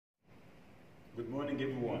morning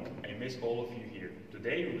everyone, I miss all of you here.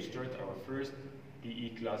 Today we will start our first PE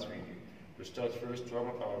class review. We'll start first to warm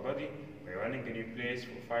up our body by running in your place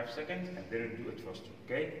for 5 seconds and then we'll do it faster,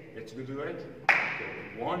 okay? Let's go do it.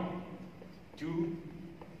 Go. 1, 2,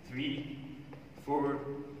 3, 4,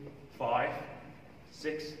 5,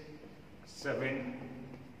 6, 7,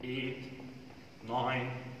 8,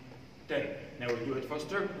 9, 10. Now we'll do it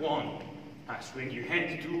faster. 1. Swing your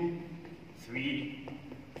hands. 2, 3,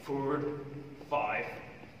 4, 5,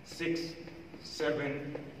 6,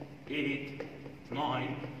 7, 8,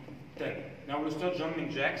 9, 10. Now we'll start jumping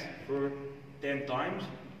jacks for 10 times.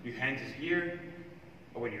 Your hands is here,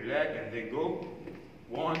 on your leg, and then go.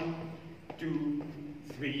 1, 2,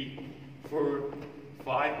 3, 4,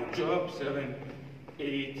 5, good job. 7,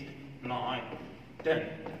 8, 9, 10.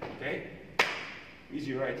 Okay? Raise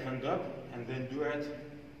your right hand up and then do it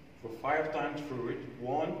for 5 times forward.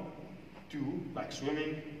 1, 2, like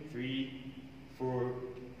swimming. 3, 4,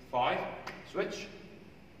 5. Switch.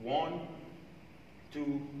 1,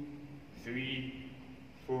 2, 3,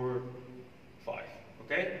 4, 5.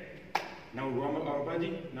 Okay? Now we warm up our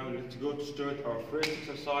body. Now let's go to start our first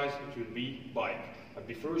exercise, which will be bike. But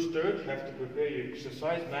before we start, you have to prepare your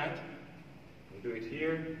exercise mat. We'll do it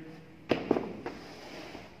here.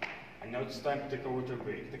 And now it's time to take a water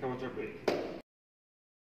break. Take a water break.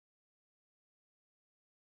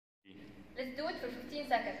 Let's do it for 15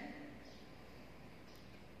 seconds.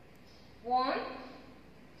 1,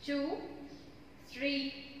 2,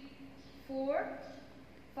 3, 4,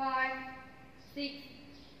 5, 6,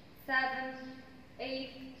 7, 8,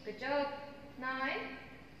 good job. 9,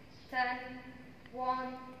 10,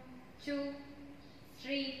 1, 2,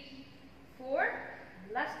 3, 4,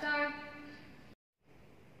 last time.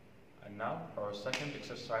 And now our second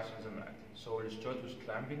exercise on the mat. So we'll start with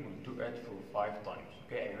climbing. We'll do it for 5 times.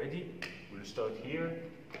 Okay, are you ready? We'll start here.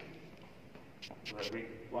 We'll bring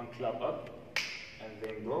one club up and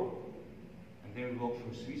then go. And then we'll go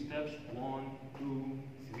for 3 steps. 1, 2,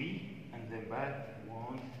 3, and then back.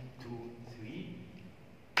 1, 2, 3.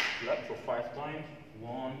 Clap for 5 times.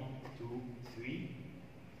 1, 2, 3.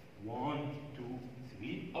 1, 2,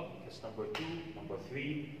 3. Up. That's number 2. Number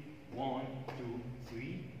 3. 1, 2,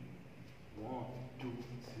 3. 1, 2,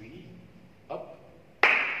 3. Up.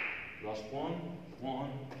 Last one. 1,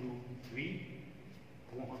 2, 3.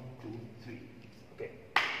 1, 2, 3. Okay.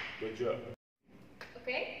 Good job.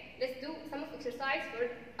 Okay, let's do some of exercise for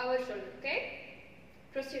our shoulder, okay?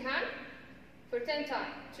 Cross your hand for 10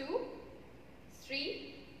 times. 2,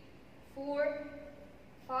 3, 4,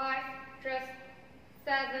 5, cross,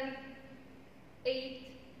 7,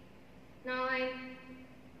 8, 9,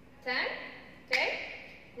 10. Okay?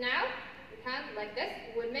 Now, your hand like this,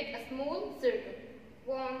 we'll make a small circle.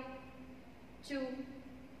 1, 2,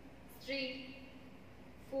 3,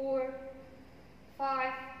 4,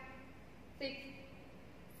 5, 6,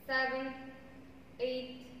 7,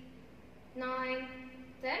 8, 9,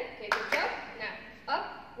 10. Okay, good job. Now, up.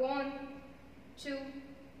 1, 2,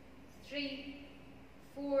 3,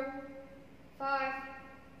 4, 5,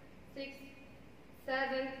 6,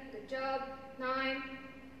 7. Good job. 9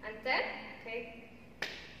 and 10. Okay.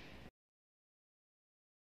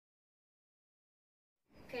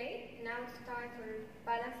 Okay, now it's time for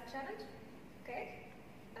balance challenge. Okay,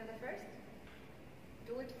 and the first,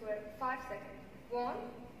 do it for 5 seconds. 1,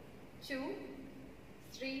 2,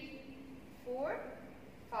 3, 4,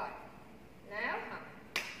 5. Now up.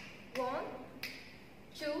 1,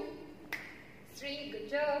 2, 3. Good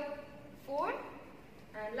job. 4,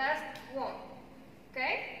 and last one.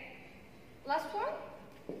 Okay. Last one.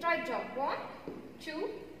 Try jump. 1, 2,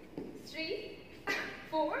 3,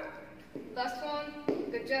 4. Last one.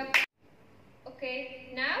 Good job.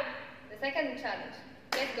 Okay, now the second challenge.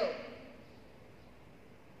 Let's go.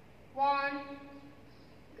 1.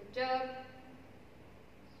 Good job.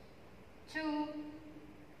 2.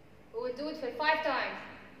 We will do it for 5 times.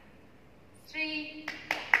 3.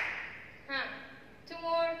 2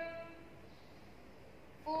 more.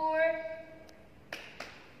 4.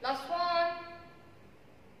 Last one.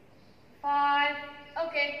 5.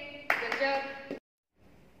 Okay, good job.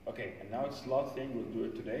 Okay, and now it's the last thing we'll do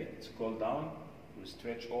it today. It's cool down. We'll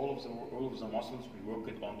stretch all of the muscles we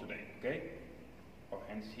worked on today. Okay? Our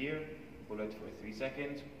hands here. Pull it for 3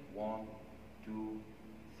 seconds. 1, 2,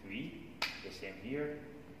 3. The same here.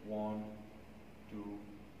 1, 2,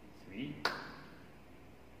 3.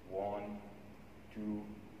 1, 2,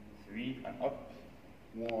 3, and up.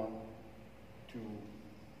 1, 2,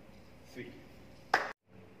 3.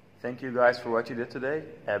 Thank you guys for what you did today.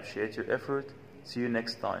 I appreciate your effort. See you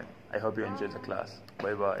next time. I hope you enjoyed the class.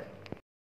 Bye bye.